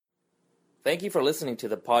Thank you for listening to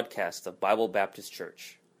the podcast of Bible Baptist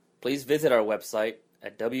Church. Please visit our website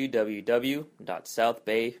at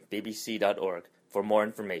www.southbaybbc.org for more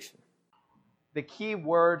information. The key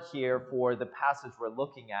word here for the passage we're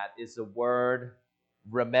looking at is the word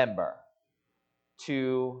remember.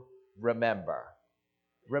 To remember.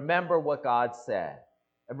 Remember what God said.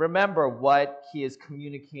 And remember what He is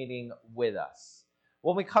communicating with us.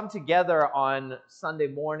 When we come together on Sunday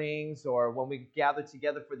mornings or when we gather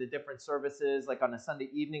together for the different services, like on a Sunday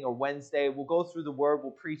evening or Wednesday, we'll go through the Word, we'll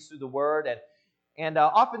preach through the Word, and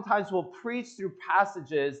oftentimes we'll preach through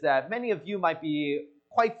passages that many of you might be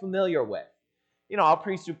quite familiar with. You know, I'll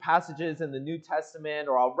preach through passages in the New Testament,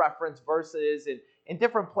 or I'll reference verses in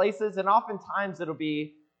different places, and oftentimes it'll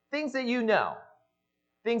be things that you know,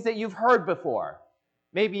 things that you've heard before.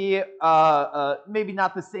 Maybe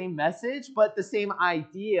not the same message, but the same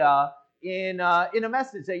idea in a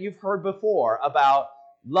message that you've heard before about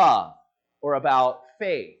love, or about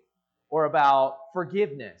faith, or about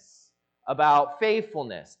forgiveness, about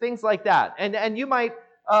faithfulness, things like that. And you might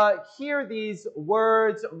hear these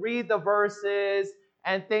words, read the verses,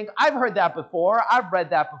 and think, I've heard that before, I've read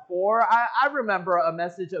that before, I remember a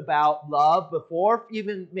message about love before,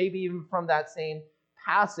 maybe even from that same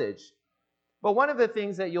passage. But one of the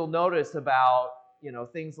things that you'll notice about,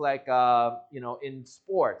 things like, in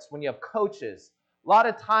sports, when you have coaches, a lot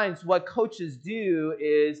of times what coaches do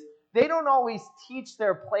is they don't always teach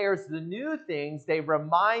their players the new things. They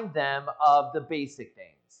remind them of the basic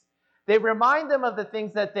things. They remind them of the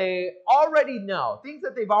things that they already know, things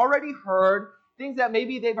that they've already heard, things that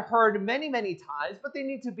maybe they've heard many, many times, but they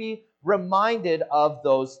need to be reminded of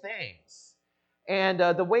those things. And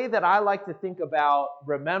the way that I like to think about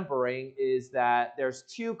remembering is that there's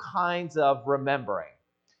two kinds of remembering.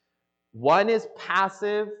 One is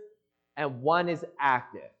passive and one is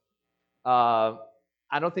active. I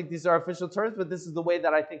don't think these are official terms, but this is the way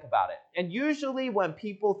that I think about it. And usually when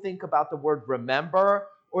people think about the word remember,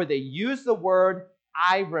 or they use the word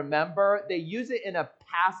I remember, they use it in a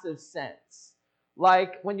passive sense.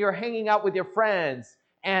 Like when you're hanging out with your friends,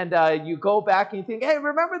 and you go back and you think, hey,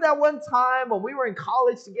 remember that one time when we were in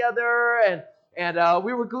college together and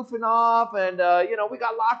we were goofing off and, we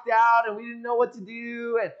got locked out and we didn't know what to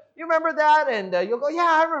do. And you remember that? And you'll go,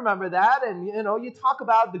 yeah, I remember that. And, you talk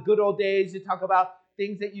about the good old days. You talk about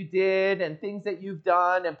things that you did and things that you've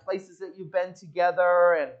done and places that you've been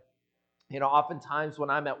together. And, oftentimes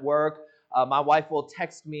when I'm at work, my wife will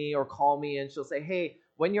text me or call me and she'll say, hey,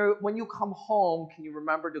 when you come home, can you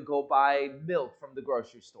remember to go buy milk from the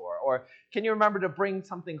grocery store? Or can you remember to bring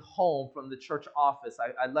something home from the church office?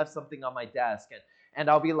 I left something on my desk.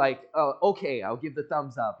 And I'll be like, oh, okay, I'll give the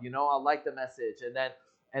thumbs up. I'll like the message.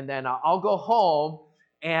 And then I'll go home.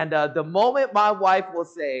 And the moment my wife will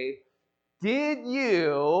say, I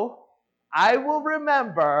will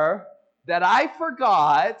remember that I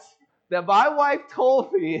forgot that my wife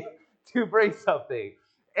told me to bring something.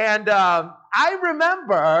 And I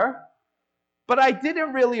remember, but I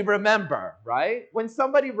didn't really remember, right? When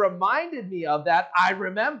somebody reminded me of that, I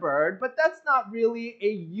remembered, but that's not really a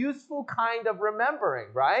useful kind of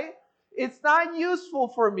remembering, right? It's not useful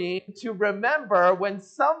for me to remember when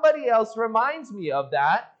somebody else reminds me of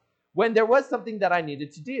that, when there was something that I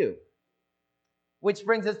needed to do. Which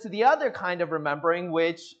brings us to the other kind of remembering,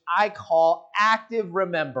 which I call active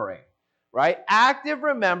remembering, right? Active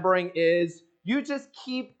remembering is you just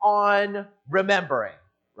keep on remembering,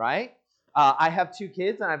 right? I have 2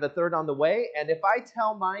 kids and I have a third on the way. And if I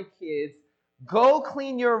tell my kids, go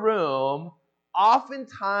clean your room,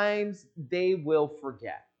 oftentimes they will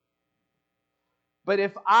forget. But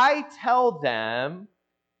if I tell them,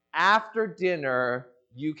 after dinner,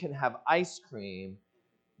 you can have ice cream,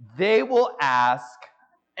 they will ask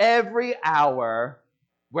every hour,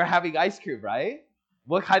 we're having ice cream, right?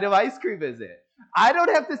 What kind of ice cream is it? I don't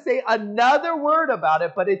have to say another word about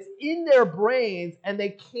it, but it's in their brains and they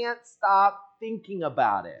can't stop thinking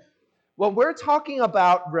about it. When we're talking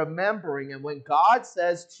about remembering and when God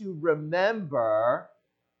says to remember,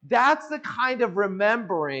 that's the kind of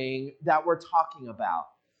remembering that we're talking about.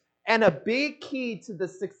 And a big key to the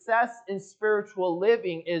success in spiritual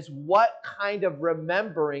living is what kind of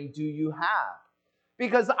remembering do you have?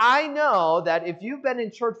 Because I know that if you've been in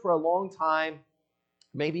church for a long time,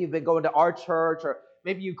 maybe you've been going to our church, or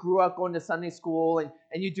maybe you grew up going to Sunday school and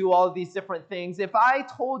you do all of these different things. If I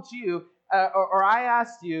told you, or I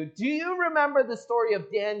asked you, do you remember the story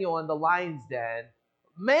of Daniel in the lion's den?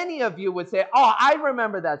 Many of you would say, oh, I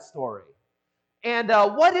remember that story. And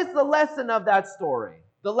what is the lesson of that story?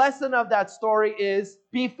 The lesson of that story is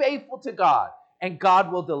be faithful to God and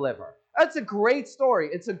God will deliver. That's a great story.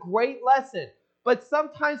 It's a great lesson. but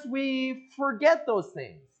sometimes we forget those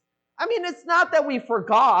things. I mean, it's not that we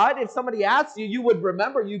forgot. If somebody asks you, you would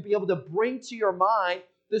remember, you'd be able to bring to your mind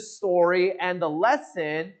the story and the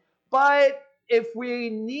lesson. But if we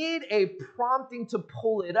need a prompting to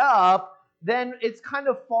pull it up, then it's kind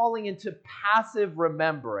of falling into passive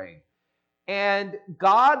remembering. And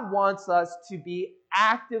God wants us to be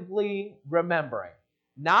actively remembering,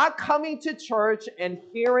 not coming to church and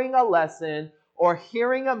hearing a lesson or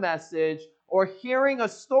hearing a message or hearing a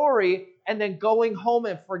story and then going home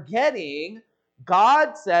and forgetting.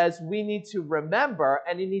 God says we need to remember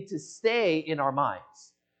and it needs to stay in our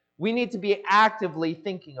minds. We need to be actively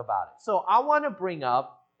thinking about it. So I want to bring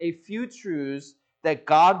up a few truths that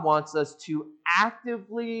God wants us to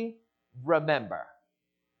actively remember.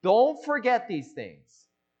 Don't forget these things.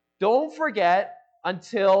 Don't forget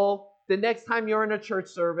until the next time you're in a church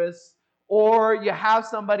service or you have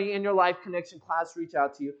somebody in your Life Connection class reach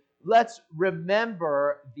out to you. Let's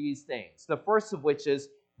remember these things. The first of which is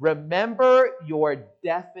remember your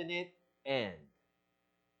definite end.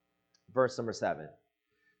 Verse number 7.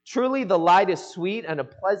 Truly the light is sweet and a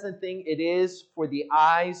pleasant thing it is for the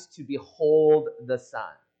eyes to behold the sun.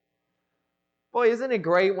 Boy, isn't it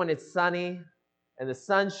great when it's sunny and the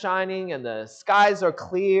sun's shining and the skies are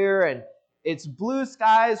clear and it's blue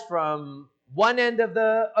skies from one end of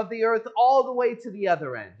the earth all the way to the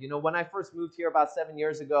other end. You know, when I first moved here about 7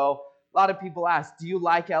 years ago, a lot of people asked, do you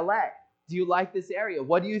like LA? Do you like this area?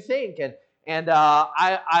 What do you think? And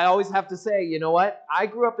I always have to say, you know what? I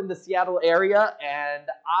grew up in the Seattle area and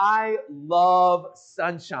I love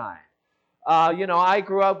sunshine. I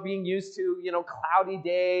grew up being used to, cloudy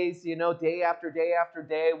days, day after day after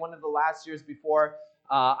day. One of the last years before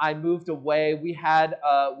I moved away, we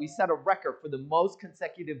set a record for the most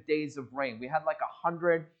consecutive days of rain. We had like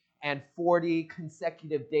 140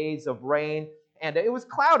 consecutive days of rain, and it was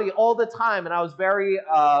cloudy all the time, and I was very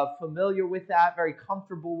familiar with that, very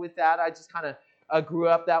comfortable with that. I just kind of grew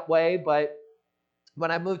up that way, but when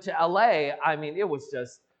I moved to LA, I mean, it was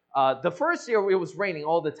just, the first year it was raining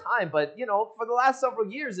all the time, but for the last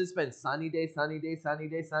several years, it's been sunny day, sunny day, sunny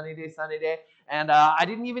day, sunny day, sunny day, and I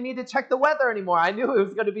didn't even need to check the weather anymore. I knew it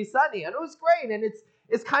was going to be sunny, and it was great, and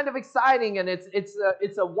it's kind of exciting, and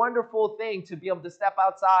it's a wonderful thing to be able to step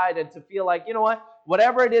outside and to feel like, you know what,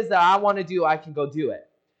 whatever it is that I want to do, I can go do it.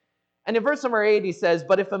 And in verse number 8, he says,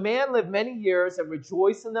 but if a man live many years and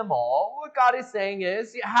rejoice in them all, what God is saying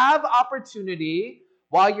is, you have opportunity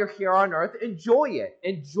while you're here on earth. Enjoy it.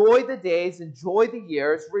 Enjoy the days. Enjoy the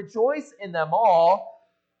years. Rejoice in them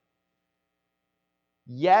all.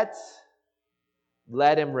 Yet,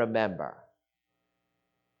 let him remember.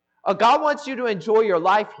 God wants you to enjoy your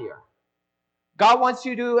life here. God wants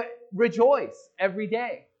you to rejoice every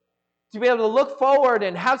day. To be able to look forward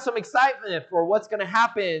and have some excitement for what's going to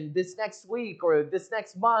happen this next week or this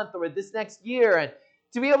next month or this next year, and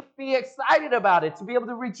to be able to be excited about it, to be able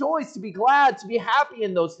to rejoice, to be glad, to be happy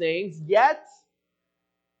in those things, yet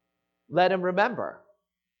let him remember.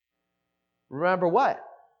 Remember what?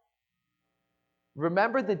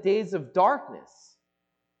 Remember the days of darkness.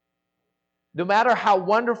 No matter how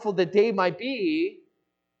wonderful the day might be,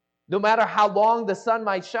 no matter how long the sun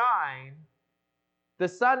might shine, the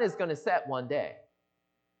sun is going to set one day.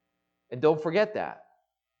 And don't forget that.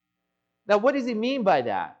 Now, what does he mean by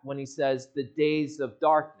that when he says the days of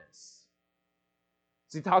darkness?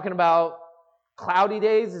 Is he talking about cloudy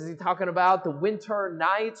days? Is he talking about the winter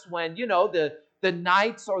nights when, the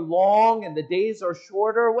nights are long and the days are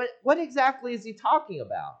shorter? What exactly is he talking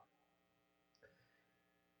about?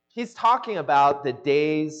 He's talking about the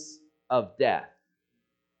days of death.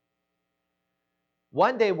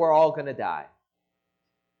 One day we're all going to die.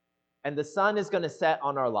 And the sun is going to set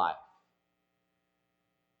on our life.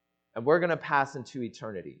 And we're going to pass into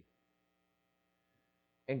eternity.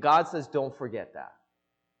 And God says, don't forget that.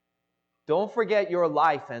 Don't forget your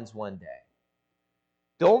life ends one day.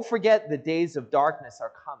 Don't forget the days of darkness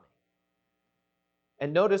are coming.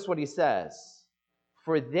 And notice what he says.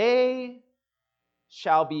 For they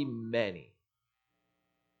shall be many.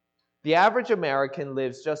 The average American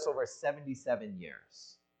lives just over 77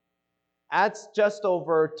 years. That's just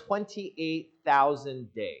over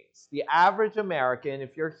 28,000 days. The average American,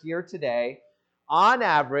 if you're here today, on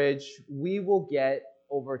average, we will get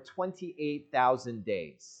over 28,000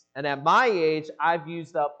 days. And at my age, I've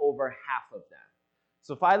used up over half of them.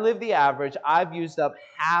 So if I live the average, I've used up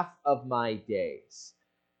half of my days.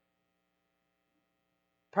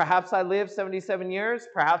 Perhaps I live 77 years.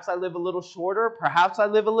 Perhaps I live a little shorter. Perhaps I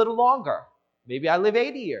live a little longer. Maybe I live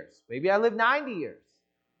 80 years. Maybe I live 90 years.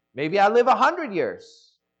 Maybe I live 100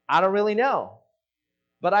 years. I don't really know.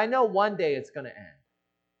 But I know one day it's going to end.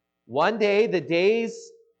 One day, the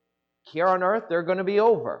days here on earth, they're going to be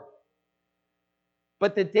over.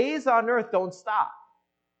 But the days on earth don't stop.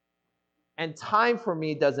 And time for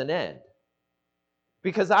me doesn't end.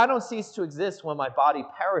 Because I don't cease to exist when my body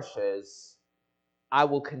perishes, I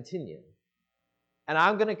will continue. And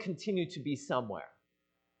I'm going to continue to be somewhere.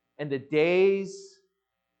 And the days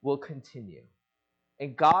will continue.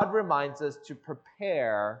 And God reminds us to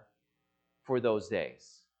prepare for those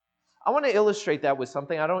days. I want to illustrate that with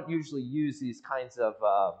something. I don't usually use these kinds of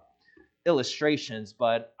illustrations,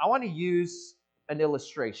 but I want to use an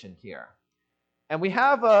illustration here. And we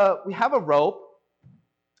have a rope,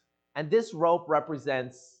 and this rope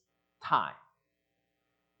represents time.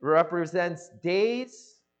 It represents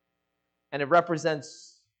days, and it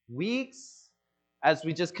represents weeks. As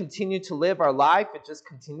we just continue to live our life, it just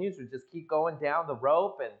continues. We just keep going down the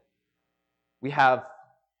rope, and we have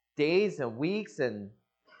days and weeks and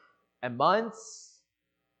months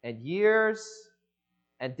and years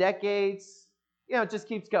and decades. It just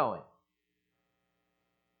keeps going.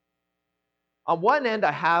 On one end,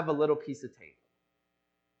 I have a little piece of tape.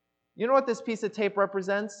 You know what this piece of tape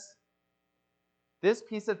represents? This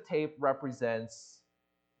piece of tape represents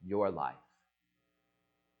your life.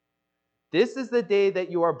 This is the day that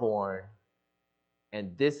you are born,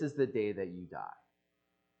 and this is the day that you die.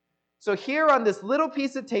 So here on this little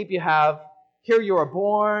piece of tape you have, here you are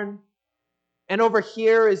born, and over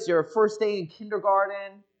here is your first day in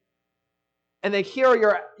kindergarten, and then here are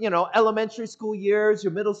your elementary school years,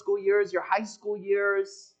 your middle school years, your high school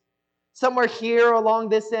years. Somewhere here along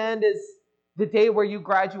this end is the day where you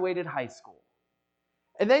graduated high school.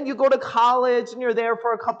 And then you go to college, and you're there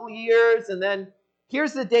for a couple of years, and then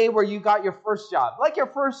here's the day where you got your first job, like your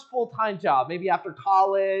first full-time job, maybe after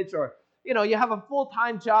college, or you have a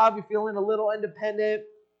full-time job, you're feeling a little independent.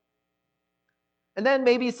 And then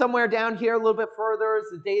maybe somewhere down here a little bit further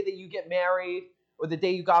is the day that you get married, or the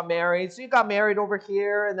day you got married. So you got married over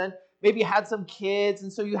here, and then maybe you had some kids,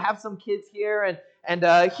 and so you have some kids here, and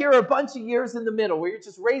here are a bunch of years in the middle where you're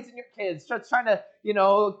just raising your kids, just trying to,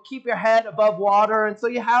 keep your head above water. And so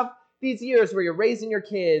you have these years where you're raising your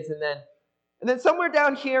kids, and then somewhere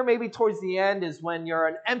down here, maybe towards the end, is when you're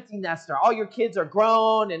an empty nester. All your kids are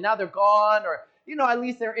grown, and now they're gone, or, at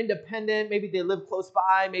least they're independent. Maybe they live close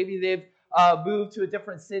by. Maybe they've moved to a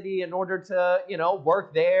different city in order to,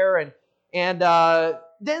 work there. And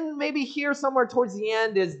then maybe here somewhere towards the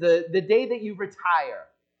end is the day that you retire.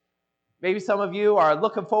 Maybe some of you are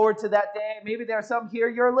looking forward to that day. Maybe there are some here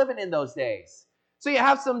you're living in those days. So you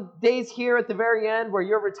have some days here at the very end where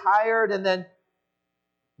you're retired, and then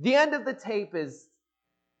the end of the tape is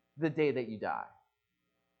the day that you die.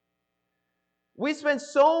 We spend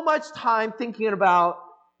so much time thinking about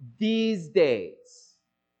these days.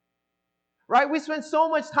 Right? We spend so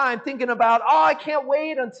much time thinking about, I can't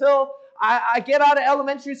wait until I get out of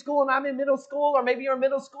elementary school and I'm in middle school, or maybe you're in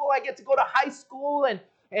middle school, I get to go to high school, and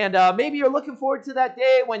maybe you're looking forward to that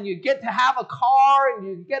day when you get to have a car and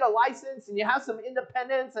you get a license and you have some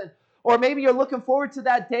independence, or maybe you're looking forward to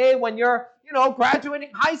that day when you're,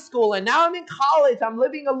 graduating high school, and now I'm in college, I'm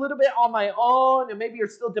living a little bit on my own, and maybe you're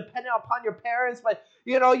still dependent upon your parents, but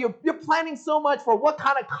you're planning so much for what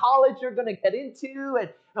kind of college you're going to get into,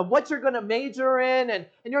 and what you're going to major in, and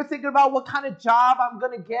you're thinking about what kind of job I'm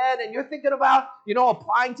going to get, and you're thinking about,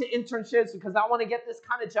 applying to internships because I want to get this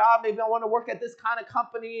kind of job, maybe I want to work at this kind of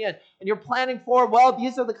company, and you're planning for, well,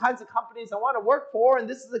 these are the kinds of companies I want to work for, and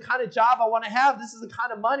this is the kind of job I want to have, this is the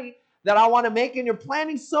kind of money that I want to make, and you're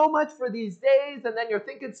planning so much for these days, and then you're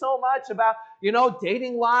thinking so much about,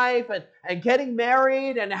 dating life, and getting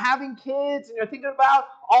married, and having kids, and you're thinking about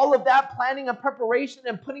all of that planning and preparation,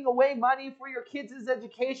 and putting away money for your kids'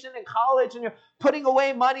 education in college, and you're putting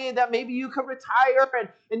away money that maybe you could retire,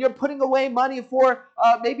 and you're putting away money for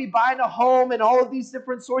maybe buying a home, and all of these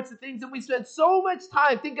different sorts of things, and we spend so much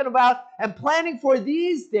time thinking about and planning for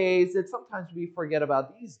these days that sometimes we forget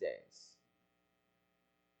about these days.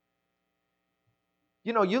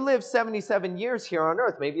 You live 77 years here on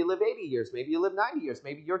earth. Maybe you live 80 years. Maybe you live 90 years.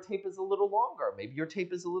 Maybe your tape is a little longer. Maybe your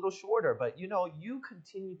tape is a little shorter. But, you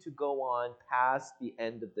continue to go on past the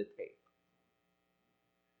end of the tape.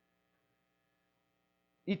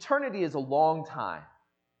 Eternity is a long time.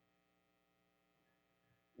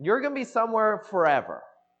 You're going to be somewhere forever.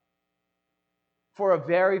 For a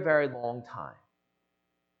very, very long time.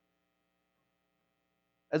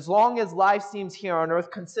 As long as life seems here on earth,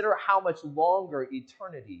 consider how much longer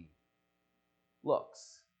eternity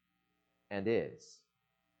looks and is.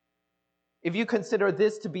 If you consider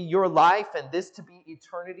this to be your life and this to be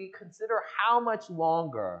eternity, consider how much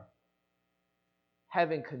longer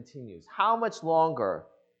heaven continues, how much longer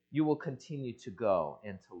you will continue to go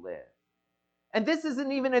and to live. And this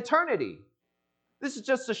isn't even eternity. This is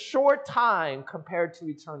just a short time compared to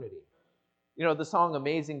eternity. You know, the song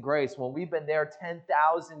Amazing Grace, when we've been there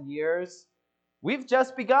 10,000 years, we've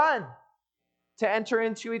just begun to enter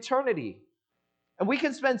into eternity. And we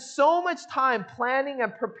can spend so much time planning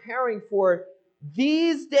and preparing for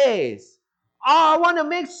these days. Oh, I want to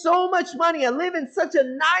make so much money and live in such a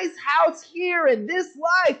nice house here in this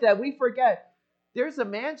life that we forget there's a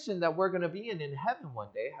mansion that we're going to be in heaven one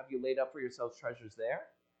day. Have you laid up for yourselves treasures there?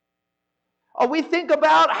 Oh, we think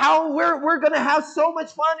about how we're going to have so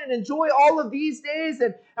much fun and enjoy all of these days,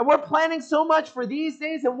 and we're planning so much for these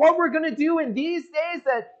days and what we're going to do in these days,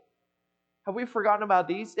 that have we forgotten about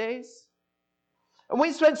these days? And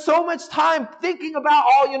we spend so much time thinking about,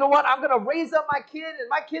 oh, you know what, I'm going to raise up my kid, and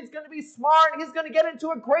my kid's going to be smart, and he's going to get into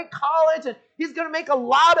a great college, and he's going to make a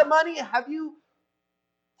lot of money. Have you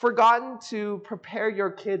forgotten to prepare your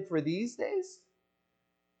kid for these days?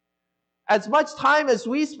 As much time as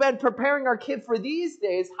we spend preparing our kid for these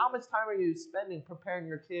days, how much time are you spending preparing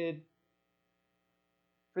your kid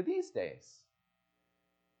for these days?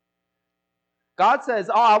 God says,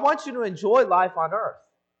 oh, I want you to enjoy life on earth.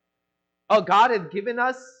 Oh, God has given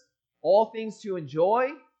us all things to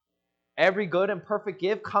enjoy. Every good and perfect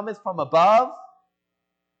gift cometh from above.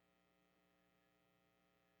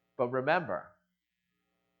 But remember,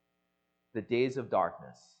 the days of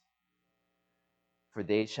darkness, for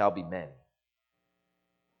they shall be many.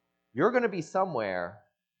 You're going to be somewhere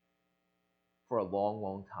for a long,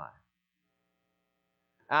 long time.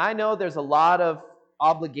 I know there's a lot of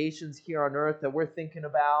obligations here on earth that we're thinking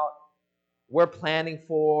about, we're planning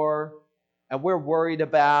for, and we're worried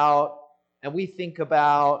about, and we think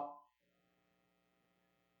about.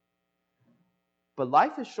 But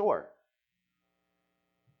life is short.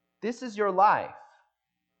 This is your life.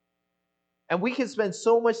 And we can spend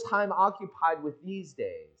so much time occupied with these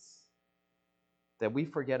days that we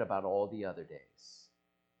forget about all the other days.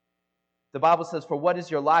 The Bible says, for what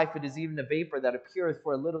is your life? It is even a vapor that appeareth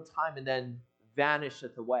for a little time and then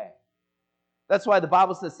vanisheth away. That's why the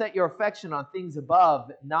Bible says, set your affection on things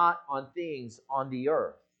above, not on things on the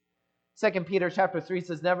earth. 2 Peter chapter 3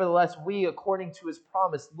 says, nevertheless, we, according to his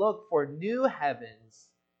promise, look for new heavens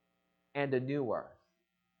and a new earth.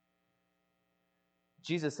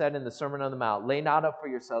 Jesus said in the Sermon on the Mount, lay not up for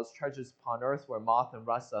yourselves treasures upon earth, where moth and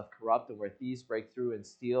rust doth corrupt, and where thieves break through and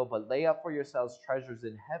steal, but lay up for yourselves treasures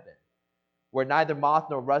in heaven, where neither moth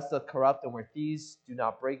nor rust doth corrupt, and where thieves do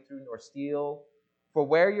not break through nor steal. For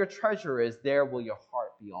where your treasure is, there will your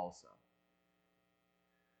heart be also.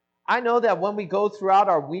 I know that when we go throughout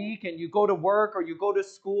our week and you go to work or you go to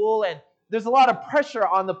school, and there's a lot of pressure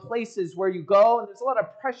on the places where you go, and there's a lot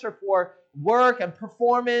of pressure for work and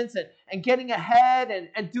performance and getting ahead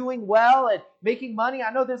and doing well and making money.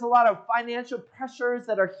 I know there's a lot of financial pressures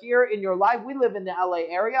that are here in your life. We live in the LA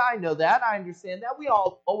area. I know that. I understand that. We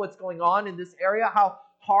all know what's going on in this area, how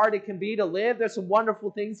hard it can be to live. There's some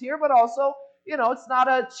wonderful things here, but also, you know, it's not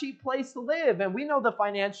a cheap place to live. And we know the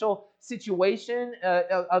financial situation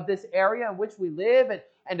of this area in which we live.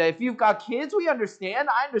 And if you've got kids, we understand.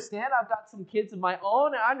 I understand. I've got some kids of my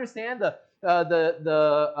own. And I understand the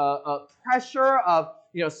pressure of,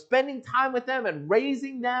 you know, spending time with them and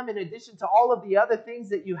raising them in addition to all of the other things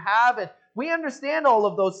that you have. And we understand all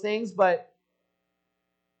of those things, but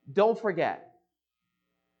don't forget,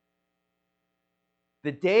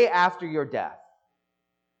 the day after your death,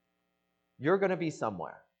 you're going to be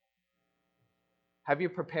somewhere. Have you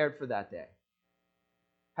prepared for that day?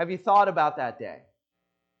 Have you thought about that day?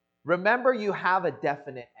 Remember, you have a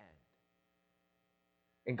definite end.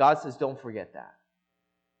 And God says, don't forget that.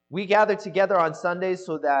 We gather together on Sundays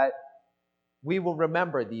so that we will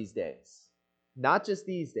remember these days. Not just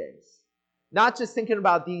these days. Not just thinking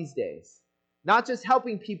about these days. Not just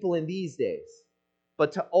helping people in these days.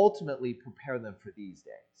 But to ultimately prepare them for these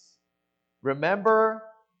days. Remember,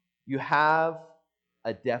 you have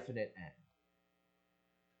a definite end.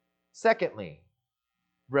 Secondly,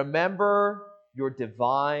 remember your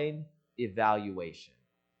divine evaluation.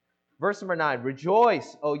 Verse number 9,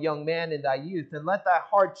 rejoice, O young man, in thy youth, and let thy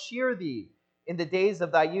heart cheer thee in the days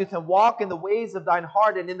of thy youth, and walk in the ways of thine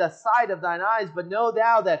heart and in the sight of thine eyes. But know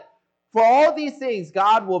thou that for all these things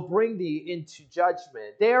God will bring thee into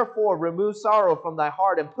judgment. Therefore remove sorrow from thy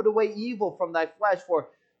heart, and put away evil from thy flesh, for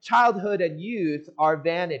childhood and youth are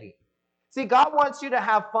vanity. See, God wants you to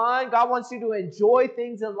have fun. God wants you to enjoy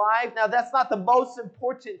things in life. Now, that's not the most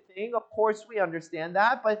important thing. Of course, we understand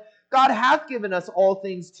that. But God has given us all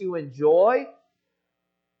things to enjoy.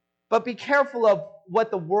 But be careful of what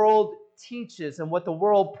the world teaches and what the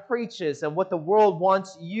world preaches and what the world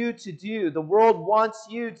wants you to do. The world wants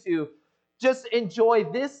you to just enjoy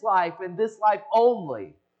this life and this life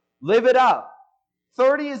only. Live it up.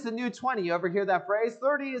 30 is the new 20. You ever hear that phrase?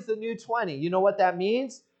 30 is the new 20. You know what that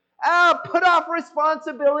means? Put off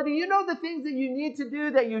responsibility. You know the things that you need to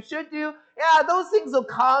do, that you should do. Yeah, those things will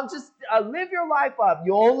come. Just live your life up.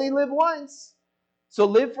 You only live once. So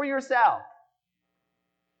live for yourself.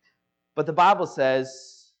 But the Bible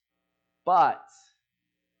says, but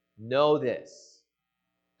know this.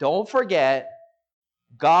 Don't forget,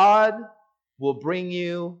 God will bring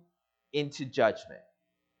you into judgment.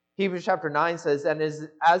 Hebrews chapter 9 says, and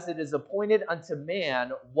as it is appointed unto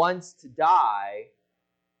man once to die,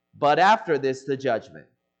 but after this the judgment.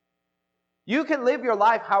 You can live your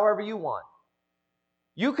life however you want.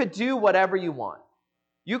 You could do whatever you want.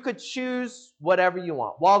 You could choose whatever you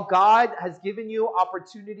want. While God has given you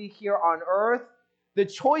opportunity here on earth, the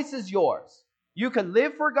choice is yours. You can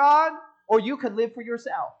live for God or you can live for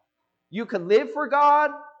yourself. You can live for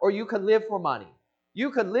God or you can live for money.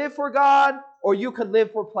 You can live for God or you can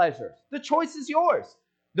live for pleasures. The choice is yours.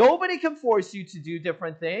 Nobody can force you to do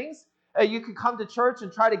different things. You can come to church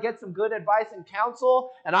and try to get some good advice and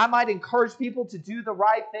counsel, and I might encourage people to do the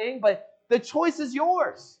right thing, but the choice is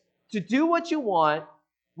yours to do what you want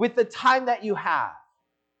with the time that you have.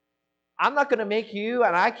 I'm not going to make you,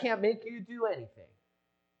 and I can't make you do anything.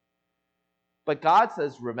 But God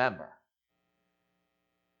says, remember.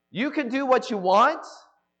 You can do what you want,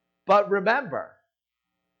 but remember,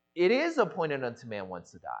 it is appointed unto man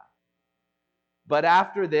once to die. But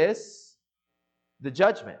after this, the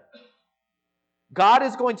judgment. God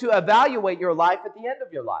is going to evaluate your life at the end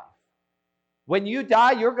of your life. When you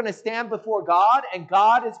die, you're going to stand before God, and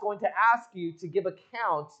God is going to ask you to give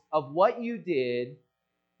account of what you did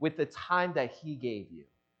with the time that He gave you.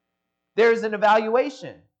 There's an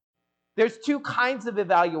evaluation. There's two kinds of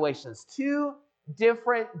evaluations, two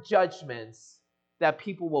different judgments that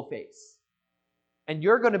people will face. And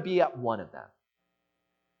you're going to be at one of them.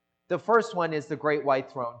 The first one is the great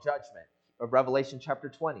white throne judgment of Revelation chapter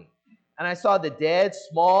 20. And I saw the dead,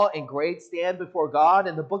 small and great, stand before God,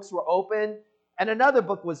 and the books were open, and another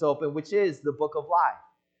book was open, which is the book of life.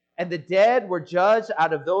 And the dead were judged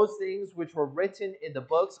out of those things which were written in the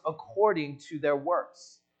books according to their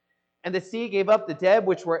works. And the sea gave up the dead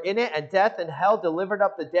which were in it, and death and hell delivered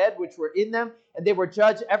up the dead which were in them, and they were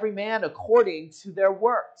judged every man according to their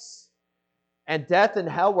works. And death and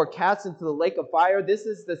hell were cast into the lake of fire. This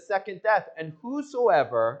is the second death. And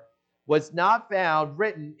whosoever was not found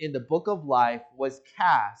written in the book of life was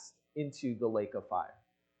cast into the lake of fire.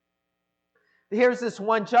 Here's this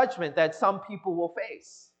one judgment that some people will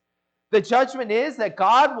face. The judgment is that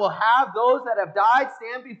God will have those that have died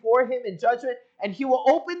stand before Him in judgment, and He will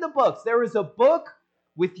open the books. There is a book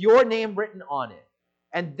with your name written on it,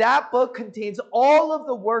 and that book contains all of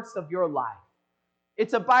the works of your life.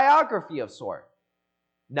 It's a biography of sort,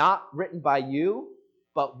 not written by you,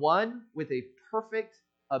 but one with a perfect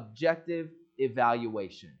objective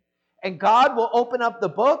evaluation. And God will open up the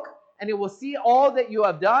book, and it will see all that you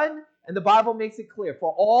have done, and the Bible makes it clear,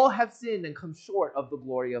 for all have sinned and come short of the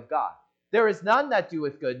glory of God. There is none that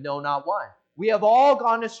doeth good, no, not one. We have all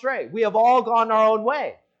gone astray. We have all gone our own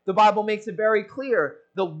way. The Bible makes it very clear,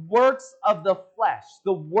 the works of the flesh,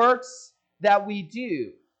 the works that we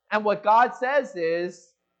do. And what God says is,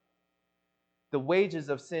 the wages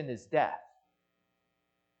of sin is death.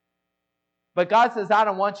 But God says, I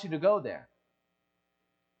don't want you to go there.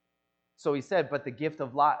 So He said, but the gift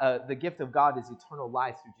of God is eternal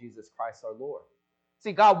life through Jesus Christ our Lord.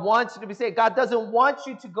 See, God wants you to be saved. God doesn't want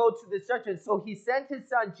you to go to this judgment. So He sent His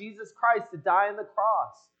Son, Jesus Christ, to die on the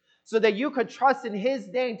cross so that you could trust in His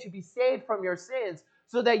name to be saved from your sins,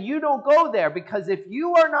 so that you don't go there. Because if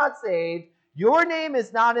you are not saved, your name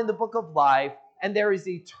is not in the book of life, and there is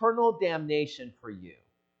eternal damnation for you.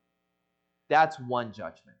 That's one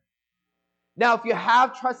judgment. Now, if you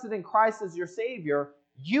have trusted in Christ as your Savior,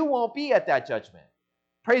 you won't be at that judgment.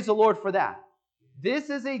 Praise the Lord for that. This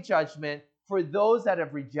is a judgment for those that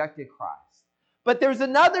have rejected Christ. But there's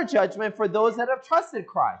another judgment for those that have trusted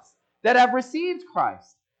Christ, that have received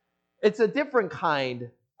Christ. It's a different kind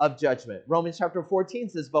of judgment. Romans chapter 14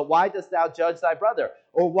 says, but why dost thou judge thy brother?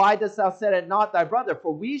 Or why dost thou set at naught thy brother?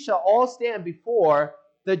 For we shall all stand before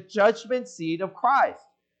the judgment seat of Christ.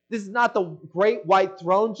 This is not the great white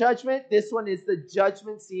throne judgment. This one is the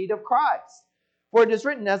judgment seat of Christ. For it is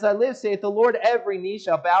written, as I live, saith the Lord, every knee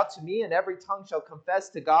shall bow to me, and every tongue shall confess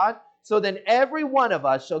to God. So then every one of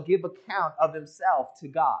us shall give account of himself to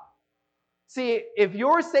God. See, if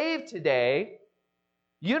you're saved today,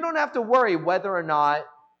 you don't have to worry whether or not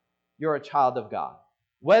you're a child of God.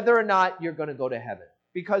 whether or not you're going to go to heaven.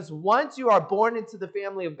 Because once you are born into the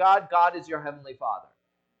family of God, God is your heavenly Father.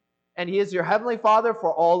 And He is your heavenly Father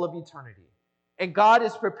for all of eternity. And God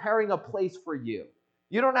is preparing a place for you.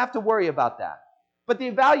 You don't have to worry about that. But the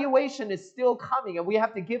evaluation is still coming, and we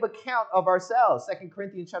have to give account of ourselves. 2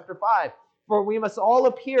 Corinthians chapter 5. For we must all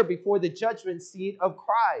appear before the judgment seat of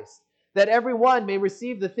Christ, that every one may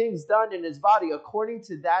receive the things done in his body according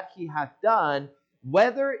to that he hath done,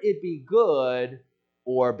 whether it be good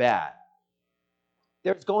or bad.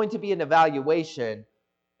 There's going to be an evaluation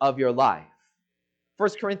of your life. 1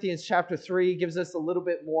 Corinthians chapter 3 gives us a little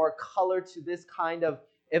bit more color to this kind of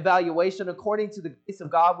evaluation. According to the grace of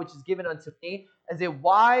God, which is given unto me as a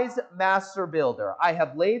wise master builder, I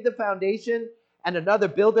have laid the foundation, and another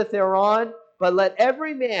buildeth thereon. But let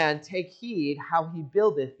every man take heed how he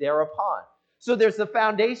buildeth thereupon. So there's the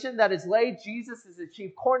foundation that is laid. Jesus is the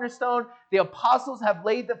chief cornerstone. The apostles have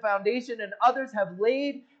laid the foundation, and others have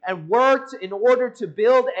laid and worked in order to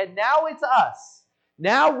build. And now it's us.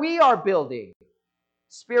 Now we are building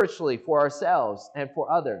spiritually for ourselves and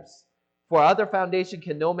for others. For other foundation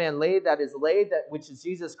can no man lay that is laid, that which is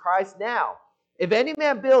Jesus Christ. Now, if any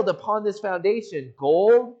man build upon this foundation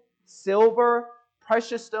gold, silver,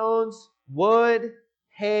 precious stones, wood,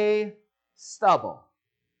 hay, stubble.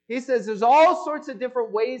 He says there's all sorts of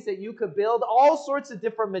different ways that you could build, all sorts of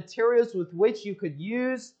different materials with which you could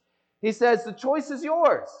use. He says the choice is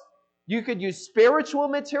yours. You could use spiritual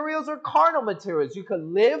materials or carnal materials. You could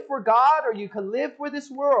live for God or you could live for this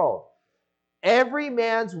world. Every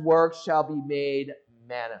man's work shall be made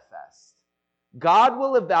manifest. God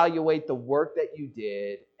will evaluate the work that you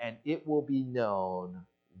did, and it will be known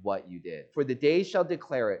what you did. For the day shall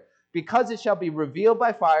declare it, because it shall be revealed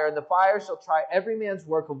by fire, and the fire shall try every man's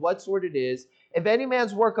work of what sort it is. If any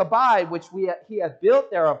man's work abide, which he hath built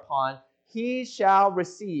thereupon, he shall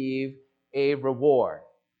receive a reward.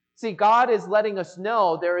 See, God is letting us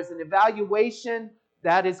know there is an evaluation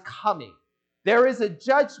that is coming. There is a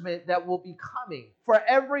judgment that will be coming for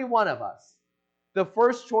every one of us. The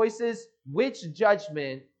first choice is, which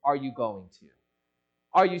judgment are you going to?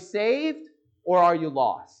 Are you saved or are you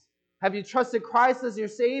lost? Have you trusted Christ as your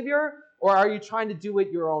Savior, or are you trying to do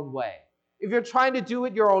it your own way? If you're trying to do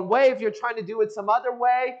it your own way, if you're trying to do it some other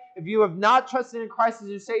way, if you have not trusted in Christ as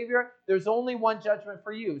your Savior, there's only one judgment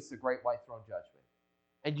for you. It's the great white throne judgment.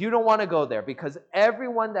 And you don't want to go there, because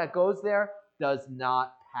everyone that goes there does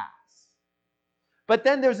not pass. But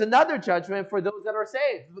then there's another judgment for those that are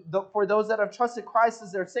saved, for those that have trusted Christ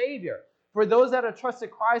as their Savior. For those that have trusted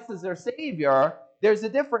Christ as their Savior, there's a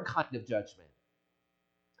different kind of judgment.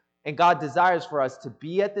 And God desires for us to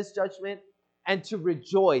be at this judgment and to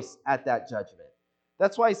rejoice at that judgment.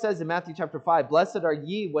 That's why He says in Matthew chapter 5, Blessed are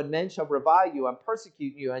ye when men shall revile you and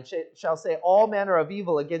persecute you, and shall say all manner of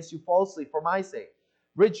evil against you falsely for my sake.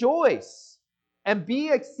 Rejoice and be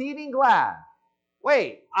exceeding glad.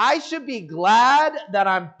 Wait, I should be glad that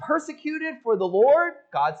I'm persecuted for the Lord?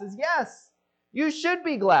 God says yes. You should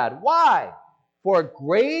be glad. Why? For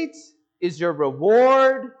great is your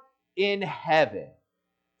reward in heaven.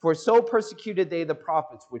 For so persecuted they the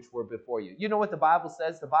prophets which were before you. You know what the Bible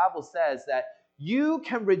says? The Bible says that you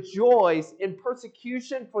can rejoice in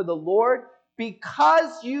persecution for the Lord,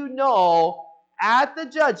 because you know at the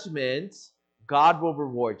judgment, God will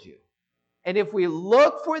reward you. And if we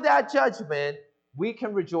look for that judgment, we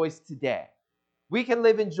can rejoice today. We can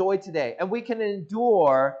live in joy today. And we can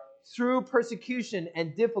endure through persecution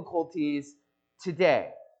and difficulties today.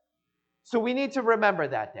 So we need to remember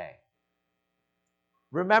that day.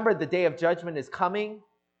 Remember the day of judgment is coming.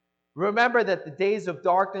 Remember that the days of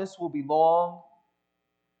darkness will be long.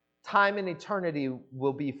 Time and eternity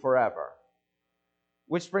will be forever.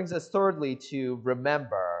 Which brings us thirdly to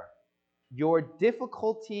remember, your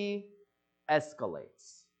difficulty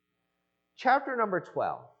escalates. Chapter number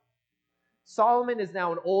 12. Solomon is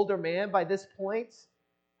now an older man by this point,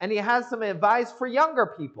 and he has some advice for younger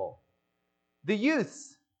people, the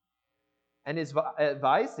youths. And his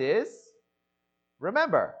advice is,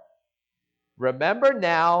 remember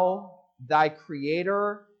now thy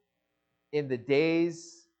Creator in the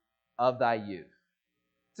days of thy youth.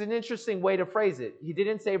 It's an interesting way to phrase it. He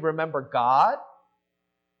didn't say remember God.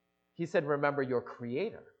 He said remember your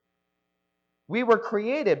Creator. We were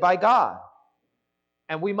created by God,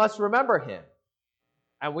 and we must remember Him.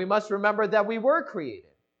 And we must remember that we were created.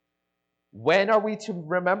 When are we to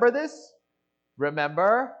remember this?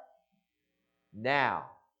 Remember now.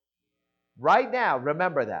 Right now,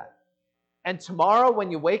 remember that. And tomorrow when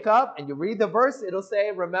you wake up and you read the verse, it'll say,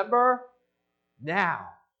 remember now.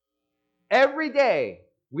 Every day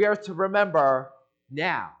we are to remember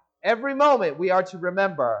now. Every moment we are to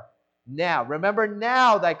remember now. Remember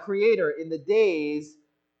now thy Creator in the days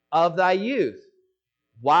of thy youth,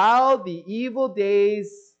 while the evil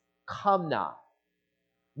days come not,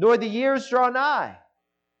 nor the years draw nigh,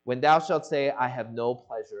 when thou shalt say, I have no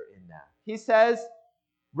pleasure in them. He says,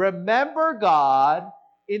 remember God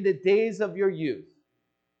in the days of your youth.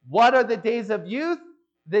 What are the days of youth?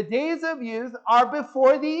 The days of youth are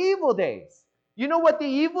before the evil days. You know what the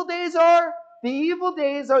evil days are? The evil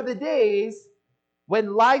days are the days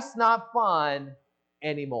when life's not fun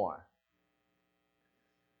anymore.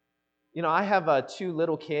 You know, I have 2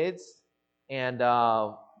 little kids, and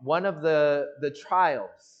one of the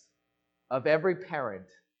trials of every parent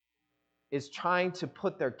is trying to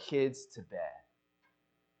put their kids to bed.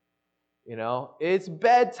 You know, it's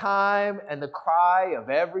bedtime, and the cry of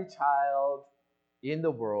every child in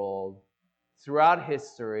the world throughout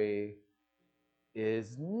history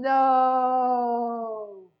is, no,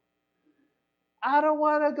 I don't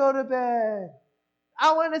want to go to bed.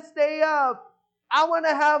 I want to stay up. I want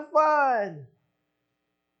to have fun.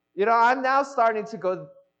 You know, I'm now starting to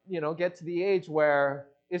get to the age where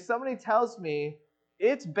if somebody tells me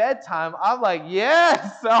it's bedtime, I'm like,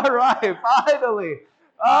 yes, all right, finally.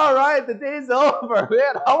 All right, the day's over.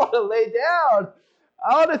 Man, I want to lay down.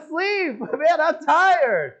 I want to sleep. Man, I'm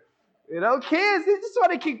tired. You know, kids, they just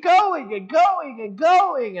want to keep going and going and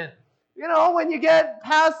going. And, you know, when you get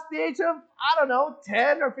past the age of, I don't know,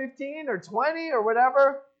 10 or 15 or 20 or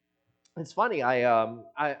whatever, it's funny. I'm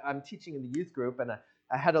teaching in the youth group, and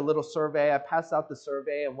I had a little survey. I passed out the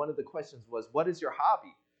survey, and one of the questions was, what is your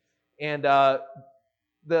hobby? And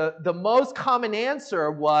the most common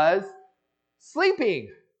answer was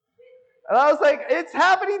sleeping. And I was like, it's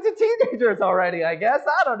happening to teenagers already, I guess.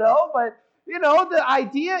 I don't know. But, you know, the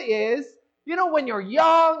idea is, you know, when you're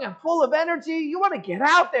young and full of energy, you want to get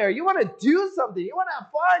out there. You want to do something. You want to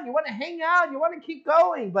have fun. You want to hang out. You want to keep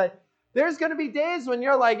going. But there's going to be days when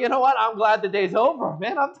you're like, you know what? I'm glad the day's over.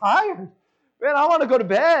 Man, I'm tired. Man, I want to go to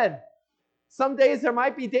bed. Some days there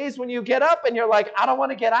might be days when you get up and you're like, I don't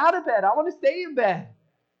want to get out of bed. I want to stay in bed.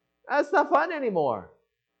 That's not fun anymore.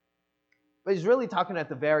 But he's really talking at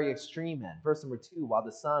the very extreme end. Verse number 2, while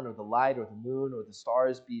the sun or the light or the moon or the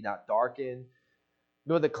stars be not darkened,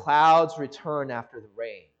 nor the clouds return after the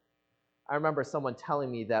rain. I remember someone telling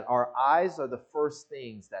me that our eyes are the first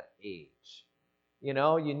things that age. You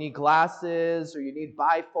know, you need glasses or you need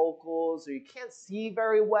bifocals or you can't see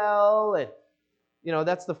very well. And, you know,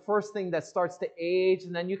 that's the first thing that starts to age.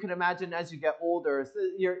 And then you can imagine as you get older,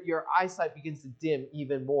 your eyesight begins to dim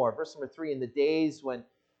even more. Verse number 3, in the days when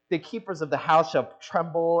the keepers of the house shall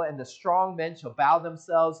tremble, and the strong men shall bow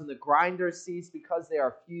themselves, and the grinders cease because they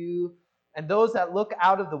are few, and those that look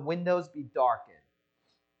out of the windows be darkened.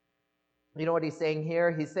 You know what he's saying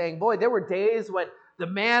here? He's saying, boy, there were days when the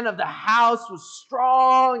man of the house was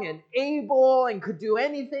strong and able and could do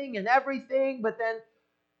anything and everything, but then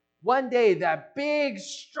one day that big,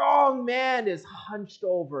 strong man is hunched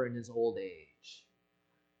over in his old age.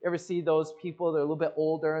 You ever see those people? They're a little bit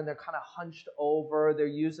older and they're kind of hunched over. They're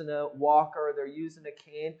using a walker. They're using a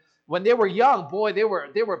cane. When they were young, boy, they were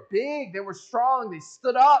big. They were strong. They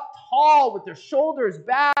stood up tall with their shoulders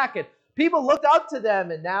back, and people looked up to them.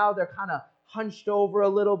 And now they're kind of hunched over a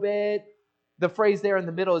little bit. The phrase there in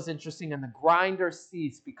the middle is interesting. And the grinders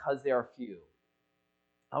cease because they are few.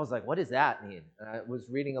 I was like, what does that mean? And I was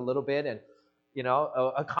reading a little bit, and you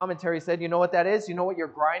know, a commentary said, you know what that is? You know what your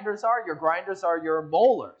grinders are? Your grinders are your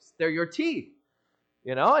molars. They're your teeth.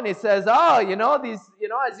 You know, and he says, oh, you know, these, you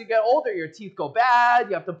know, as you get older, your teeth go bad.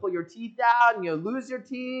 You have to pull your teeth out, and you lose your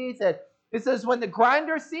teeth. And it says when the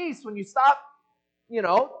grinders cease, when you stop, you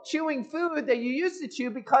know, chewing food that you used to chew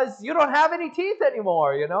because you don't have any teeth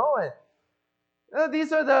anymore, you know. And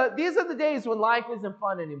these are the days when life isn't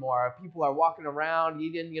fun anymore. People are walking around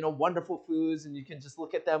eating, you know, wonderful foods, and you can just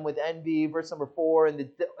look at them with envy. Verse number 4, and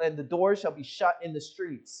the doors shall be shut in the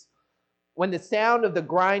streets, when the sound of the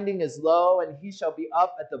grinding is low, and he shall be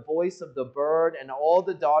up at the voice of the bird, and all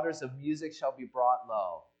the daughters of music shall be brought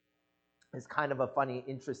low. It's kind of a funny,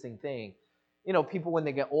 interesting thing. You know, people when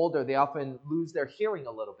they get older, they often lose their hearing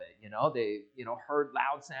a little bit. You know, they, you know, heard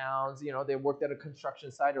loud sounds. You know, they worked at a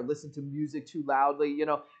construction site or listened to music too loudly. You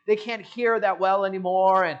know, they can't hear that well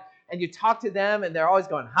anymore. And you talk to them, and they're always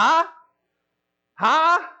going, huh?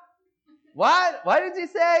 Huh? What? What did you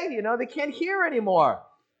say? You know, they can't hear anymore.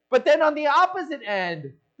 But then on the opposite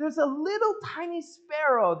end, there's a little tiny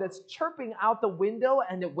sparrow that's chirping out the window,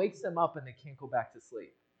 and it wakes them up, and they can't go back to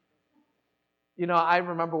sleep. You know, I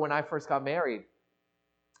remember when I first got married,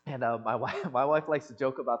 and my wife likes to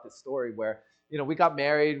joke about this story where, you know, we got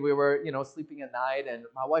married, we were, you know, sleeping at night, and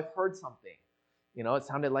my wife heard something. It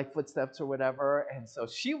sounded like footsteps or whatever. And so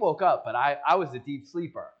she woke up, but I was a deep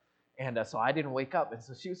sleeper. And so I didn't wake up. And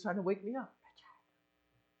so she was trying to wake me up.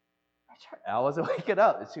 I wasn't waking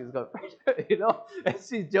up. And she was going, and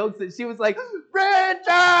she jokes that she was like, Richard,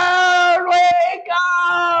 wake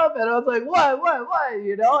up. And I was like, what?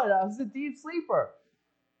 And I was a deep sleeper.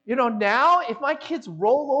 Now if my kids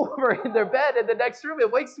roll over in their bed in the next room,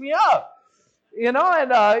 it wakes me up.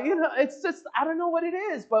 It's just, I don't know what it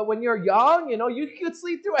is, but when you're young, you could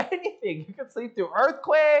sleep through anything. You could sleep through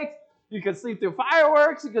earthquakes, you could sleep through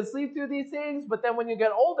fireworks, you could sleep through these things, but then when you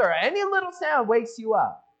get older, any little sound wakes you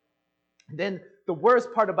up. Then the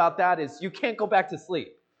worst part about that is you can't go back to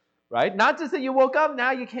sleep, right? Not just that you woke up,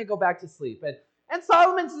 now you can't go back to sleep. And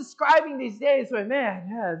Solomon's describing these days where,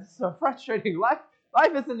 man, it's so frustrating. Life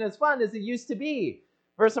isn't as fun as it used to be.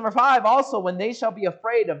 Verse number 5, also, when they shall be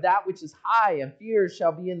afraid of that which is high, and fears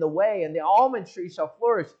shall be in the way, and the almond tree shall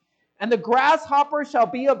flourish, and the grasshopper shall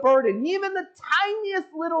be a burden. Even the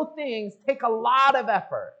tiniest little things take a lot of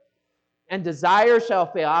effort. And desire shall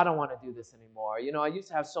fail. I don't want to do this anymore. I used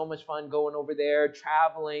to have so much fun going over there,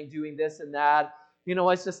 traveling, doing this and that.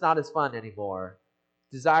 It's just not as fun anymore.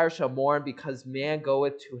 Desire shall mourn because man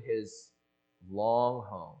goeth to his long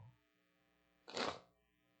home.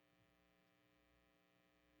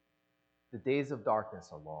 The days of darkness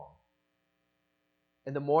are long,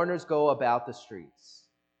 and the mourners go about the streets.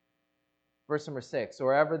 Verse number 6,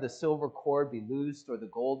 or ever the silver cord be loosed, or the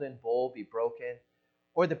golden bowl be broken,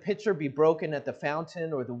 or the pitcher be broken at the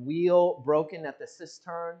fountain, or the wheel broken at the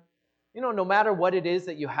cistern. No matter what it is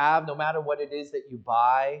that you have, no matter what it is that you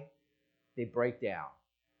buy, they break down,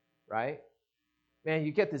 right? Man,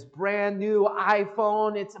 you get this brand new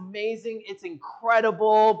iPhone. It's amazing. It's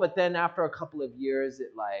incredible. But then after a couple of years,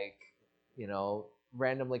 it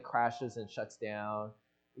randomly crashes and shuts down.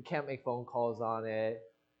 You can't make phone calls on it.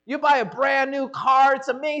 You buy a brand new car. It's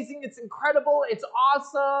amazing. It's incredible. It's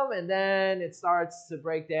awesome. And then it starts to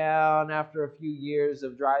break down after a few years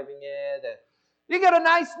of driving it. And you get a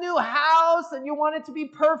nice new house and you want it to be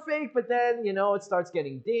perfect. But then, it starts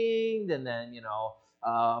getting dinged. And then,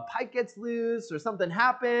 pipe gets loose or something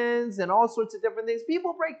happens and all sorts of different things.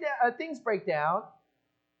 Things break down,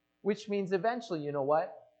 which means eventually, you know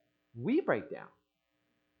what? We break down.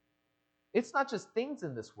 It's not just things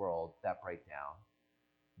in this world that break down.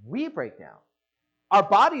 We break down. Our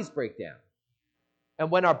bodies break down. And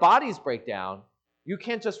when our bodies break down, you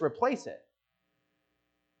can't just replace it.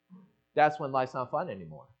 That's when life's not fun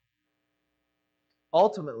anymore.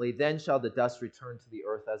 Ultimately, then shall the dust return to the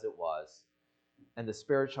earth as it was, and the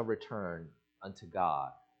spirit shall return unto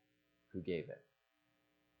God who gave it.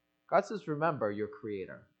 God says, remember your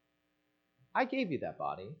creator. I gave you that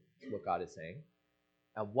body, is what God is saying.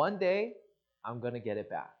 And one day, I'm going to get it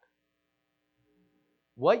back.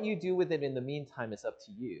 What you do with it in the meantime is up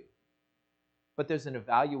to you. But there's an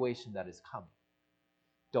evaluation that is coming.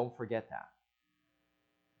 Don't forget that.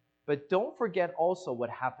 But don't forget also what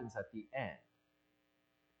happens at the end.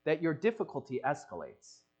 That your difficulty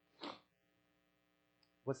escalates.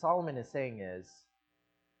 What Solomon is saying is,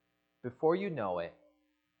 before you know it,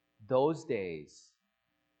 those days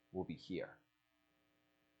will be here.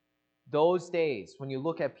 Those days, when you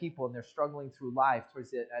look at people and they're struggling through life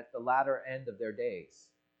at the latter end of their days,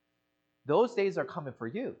 those days are coming for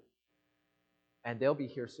you. And they'll be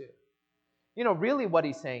here soon. Really what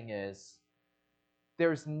he's saying is,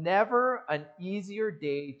 there's never an easier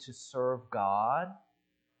day to serve God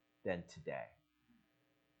than today.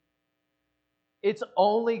 It's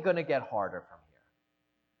only going to get harder from here.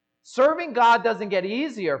 Serving God doesn't get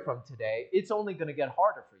easier from today. It's only going to get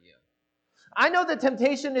harder for you. I know the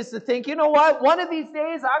temptation is to think, you know what? One of these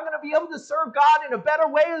days I'm going to be able to serve God in a better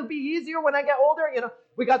way. It'll be easier when I get older.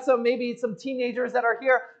 We got maybe some teenagers that are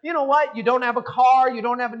here. You know what? You don't have a car. You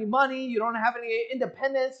don't have any money. You don't have any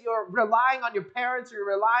independence. You're relying on your parents. You're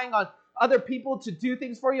relying on other people to do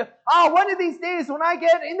things for you. Oh, one of these days when I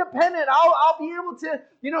get independent, I'll be able to,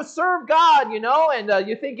 serve God, and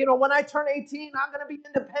you think, when I turn 18, I'm going to be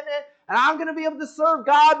independent and I'm going to be able to serve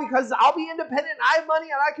God because I'll be independent and I have money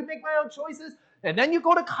and I can make my own choices. And then you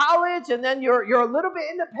go to college and then you're a little bit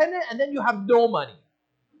independent and then you have no money.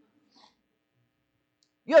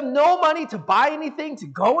 You have no money to buy anything, to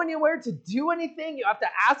go anywhere, to do anything. You have to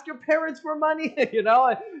ask your parents for money,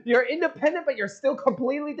 You're independent, but you're still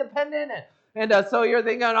completely dependent. And so you're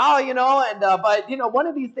thinking, but one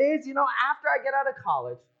of these days, after I get out of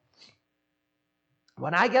college,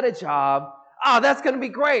 when I get a job, that's going to be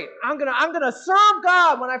great. I'm gonna serve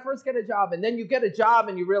God when I first get a job. And then you get a job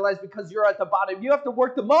and you realize because you're at the bottom, you have to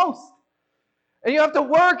work the most. And you have to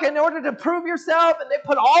work in order to prove yourself, and they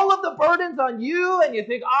put all of the burdens on you, and you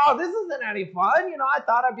think, oh, this isn't any fun. I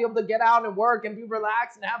thought I'd be able to get out and work and be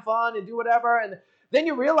relaxed and have fun and do whatever. And then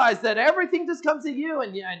you realize that everything just comes to you,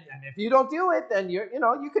 and if you don't do it, then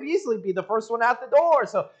you could easily be the first one out the door.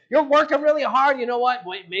 So you're working really hard. You know what?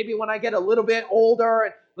 Wait, maybe when I get a little bit older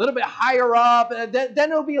and a little bit higher up, then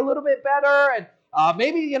it'll be a little bit better. And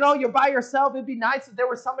maybe, you're by yourself. It'd be nice if there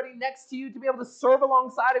was somebody next to you to be able to serve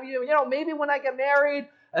alongside of you. Maybe when I get married,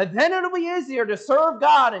 then it'll be easier to serve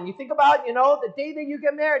God. And you think about, the day that you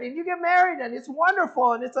get married, and you get married, and it's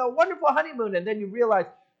wonderful, and it's a wonderful honeymoon. And then you realize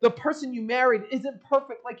the person you married isn't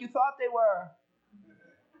perfect like you thought they were.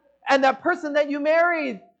 And that person that you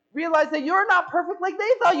married realized that you're not perfect like they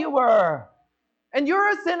thought you were. And you're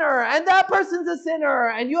a sinner, and that person's a sinner,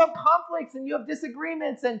 and you have conflicts, and you have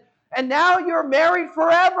disagreements, and now you're married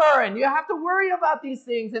forever, and you have to worry about these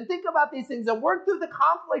things and think about these things and work through the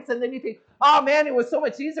conflicts. And then you think, oh man, it was so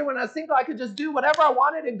much easier when I was single. I could just do whatever I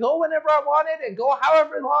wanted and go whenever I wanted and go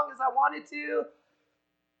however long as I wanted to.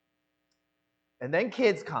 And then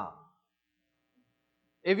kids come.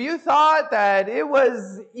 If you thought that it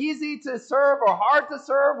was easy to serve or hard to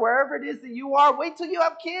serve wherever it is that you are, wait till you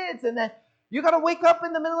have kids, and then you got to wake up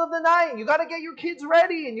in the middle of the night, and you got to get your kids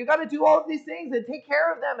ready, and you got to do all of these things and take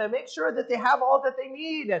care of them and make sure that they have all that they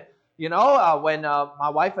need. And when my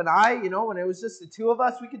wife and I, when it was just the two of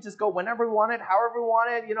us, we could just go whenever we wanted, however we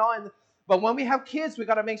wanted, but when we have kids, we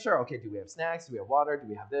got to make sure, okay, do we have snacks? Do we have water? Do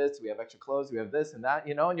we have this? Do we have extra clothes? Do we have this and that?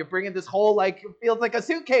 And you're bringing this whole, it feels like a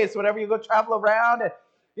suitcase whenever you go travel around.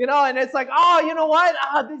 And it's like, oh, you know what?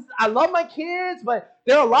 I love my kids, but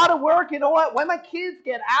they're a lot of work. You know what? When my kids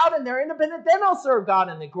get out and they're independent, then I'll serve God.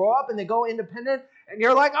 And they grow up and they go independent. And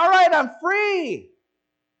you're like, all right, I'm free.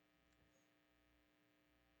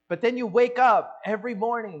 But then you wake up every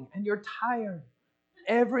morning and you're tired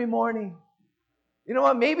every morning. You know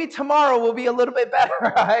what? Maybe tomorrow will be a little bit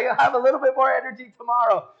better. I have a little bit more energy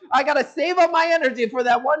tomorrow. I got to save up my energy for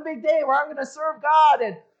that one big day where I'm going to serve God.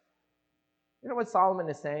 And you know what Solomon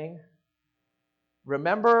is saying?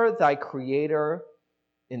 Remember thy Creator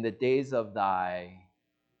in the days of thy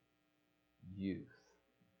youth.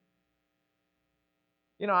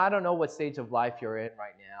 I don't know what stage of life you're in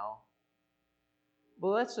right now, but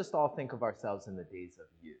let's just all think of ourselves in the days of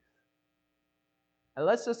youth. And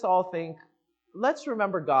let's just all think, let's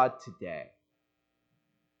remember God today.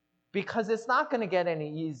 Because it's not going to get any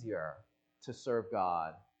easier to serve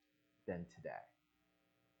God than today.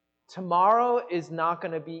 Tomorrow is not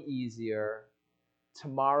going to be easier.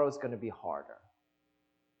 Tomorrow is going to be harder.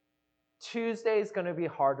 Tuesday is going to be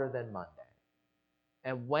harder than Monday.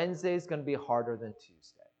 And Wednesday is going to be harder than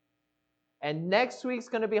Tuesday. And next week's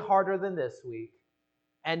going to be harder than this week.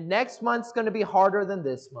 And next month's going to be harder than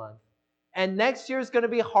this month. And next year's going to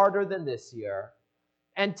be harder than this year.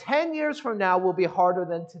 And 10 years from now will be harder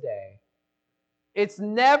than today. It's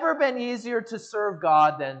never been easier to serve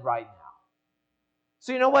God than right now.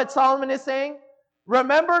 So you know what Solomon is saying?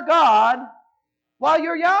 Remember God while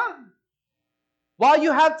you're young, while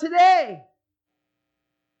you have today,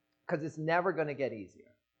 because it's never going to get easier.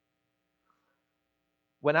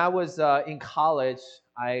 When I was in college,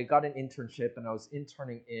 I got an internship, and I was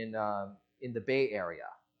interning in the Bay Area.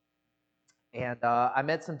 And I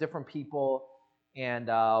met some different people, and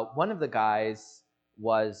one of the guys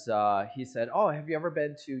was, he said, oh, have you ever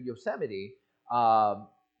been to Yosemite?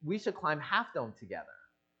 We should climb Half Dome together.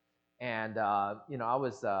 And, I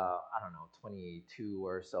was, 22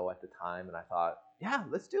 or so at the time. And I thought, yeah,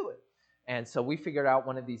 let's do it. And so we figured out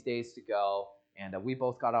one of these days to go. And we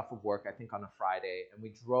both got off of work, I think on a Friday. And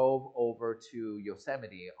we drove over to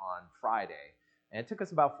Yosemite on Friday. And it took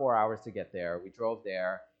us about 4 hours to get there. We drove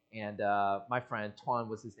there. And my friend, Tuan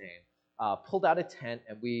was his name, pulled out a tent.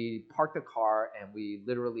 And we parked the car. And we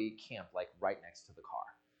literally camped right next to the car.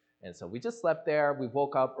 And so we just slept there. We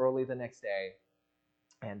woke up early the next day,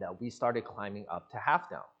 and we started climbing up to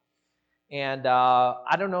Half Dome. And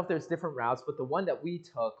I don't know if there's different routes, but the one that we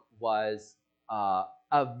took was a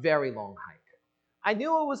very long hike. I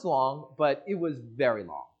knew it was long, but it was very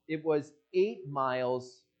long. It was 8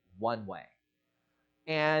 miles one way.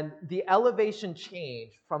 And the elevation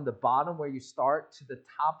change from the bottom where you start to the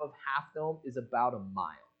top of Half Dome is about a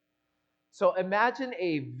mile. So imagine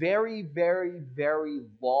a very, very, very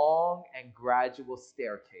long and gradual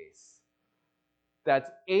staircase that's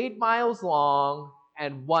 8 miles long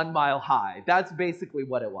and 1 mile high. That's basically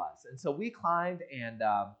what it was. And so we climbed, and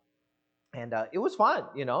it was fun.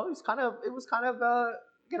 It was kind of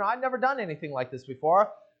I'd never done anything like this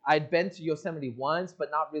before. I'd been to Yosemite once, but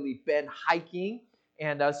not really been hiking.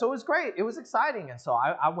 And so it was great. It was exciting. And so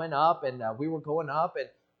I went up, and we were going up, and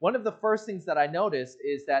one of the first things that I noticed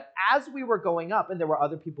is that as we were going up, and there were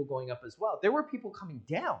other people going up as well, there were people coming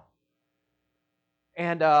down.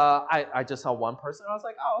 And I just saw one person. I was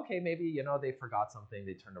like, oh, okay, maybe, they forgot something.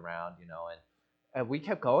 They turned around, and we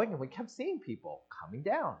kept going, and we kept seeing people coming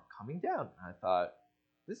down, coming down. And I thought,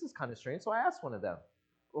 this is kind of strange. So I asked one of them,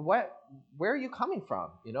 where are you coming from?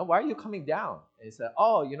 Why are you coming down? And he said,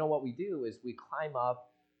 oh, what we do is we climb up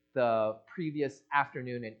the previous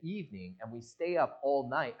afternoon and evening, and we stay up all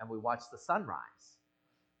night, and we watch the sunrise.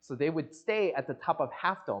 So they would stay at the top of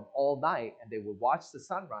Half Dome all night, and they would watch the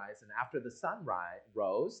sunrise, and after the sunrise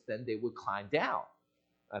rose, then they would climb down.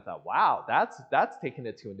 I thought, wow, that's taking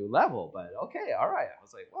it to a new level, but okay, all right. I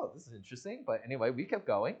was like, whoa, this is interesting. But anyway, we kept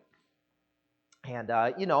going. And,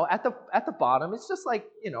 at the bottom, it's just like,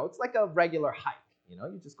 it's like a regular hike.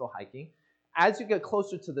 You just go hiking. As you get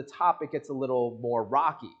closer to the top, it gets a little more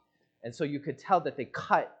rocky. And so you could tell that they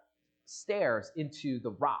cut stairs into the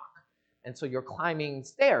rock. And so you're climbing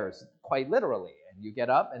stairs, quite literally. And you get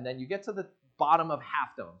up, and then you get to the bottom of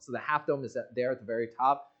Half Dome. So the Half Dome is there at the very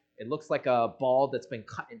top. It looks like a ball that's been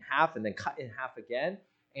cut in half and then cut in half again.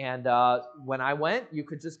 And when I went, you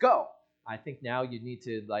could just go. I think now you need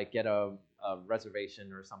to get a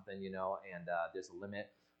reservation or something, and there's a limit.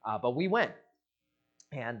 But we went.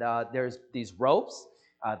 And there's these ropes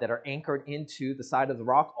that are anchored into the side of the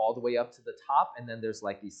rock all the way up to the top. And then there's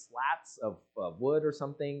these slats of wood or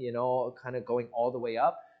something, kind of going all the way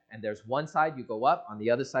up. And there's one side you go up, on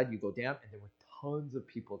the other side you go down, and there were tons of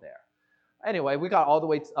people there. Anyway, we got all the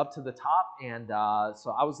way up to the top, and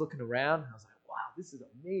so I was looking around. I was like, wow, this is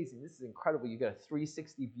amazing. This is incredible. You get a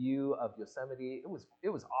 360 view of Yosemite. It was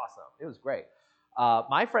awesome. It was great.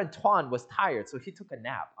 My friend Tuan was tired, so he took a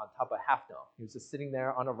nap on top of Half Dome. He was just sitting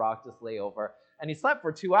there on a rock, just lay over, and he slept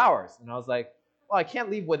for 2 hours. And I was like, well, I can't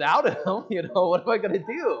leave without him. What am I going to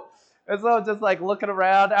do? And so I was just looking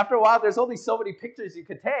around. After a while, there's only so many pictures you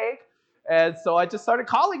could take. And so I just started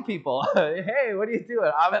calling people. Hey, what are you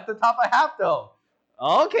doing? I'm at the top of Half Dome.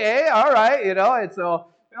 Okay, all right, And so,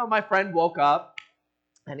 my friend woke up,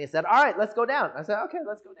 and he said, all right, let's go down. I said, okay,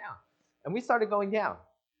 let's go down. And we started going down.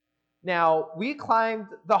 Now, we climbed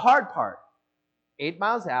the hard part, 8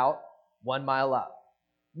 miles out, 1 mile up.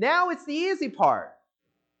 Now it's the easy part,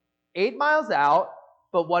 8 miles out,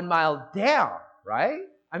 but 1 mile down, right?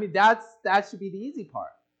 I mean, that should be the easy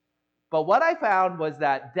part. But what I found was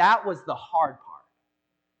that was the hard part,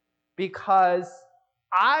 because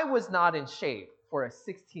I was not in shape for a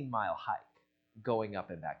 16-mile hike going up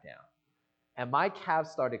and back down. And my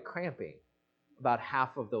calves started cramping about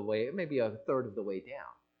half of the way, maybe a third of the way down.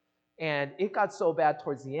 And it got so bad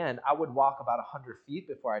towards the end, I would walk about 100 feet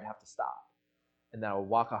before I'd have to stop. And then I would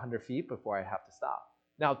walk 100 feet before I'd have to stop.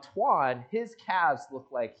 Now, Tuan, his calves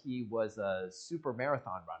looked like he was a super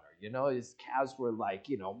marathon runner. His calves were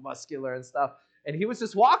muscular and stuff. And he was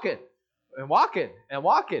just walking and walking and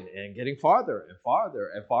walking and getting farther and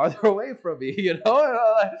farther and farther away from me, And I'm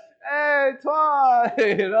like, hey, Tuan,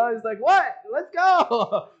 he's like, what? Let's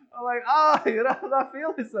go. I'm like, oh, I'm not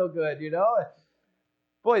feeling so good,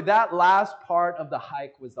 Boy, that last part of the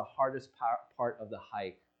hike was the hardest part of the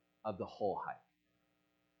hike, of the whole hike.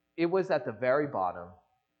 It was at the very bottom.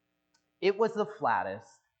 It was the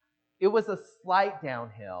flattest. It was a slight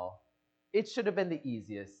downhill. It should have been the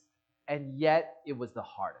easiest, and yet it was the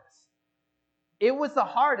hardest. It was the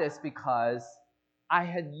hardest because I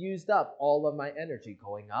had used up all of my energy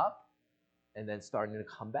going up and then starting to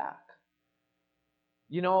come back.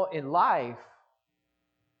 In life,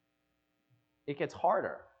 it gets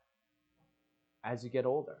harder as you get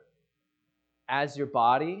older. As your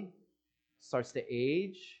body starts to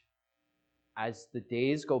age, as the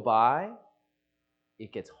days go by,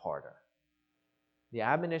 it gets harder. The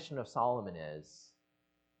admonition of Solomon is,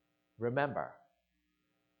 remember,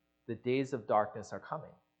 the days of darkness are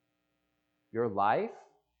coming. Your life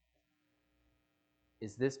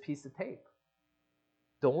is this piece of tape.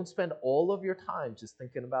 Don't spend all of your time just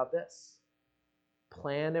thinking about this.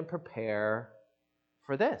 Plan and prepare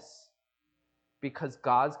for this, because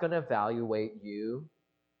God's going to evaluate you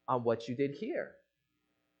on what you did here.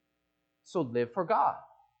 So live for God,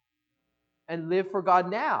 and live for God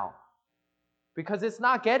now, because it's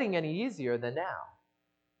not getting any easier than now.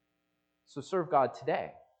 So serve God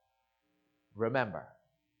today. Remember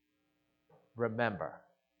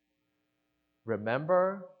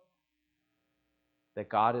that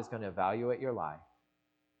God is going to evaluate your life.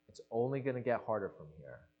 It's only going to get harder from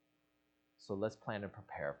here. So let's plan and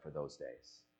prepare for those days.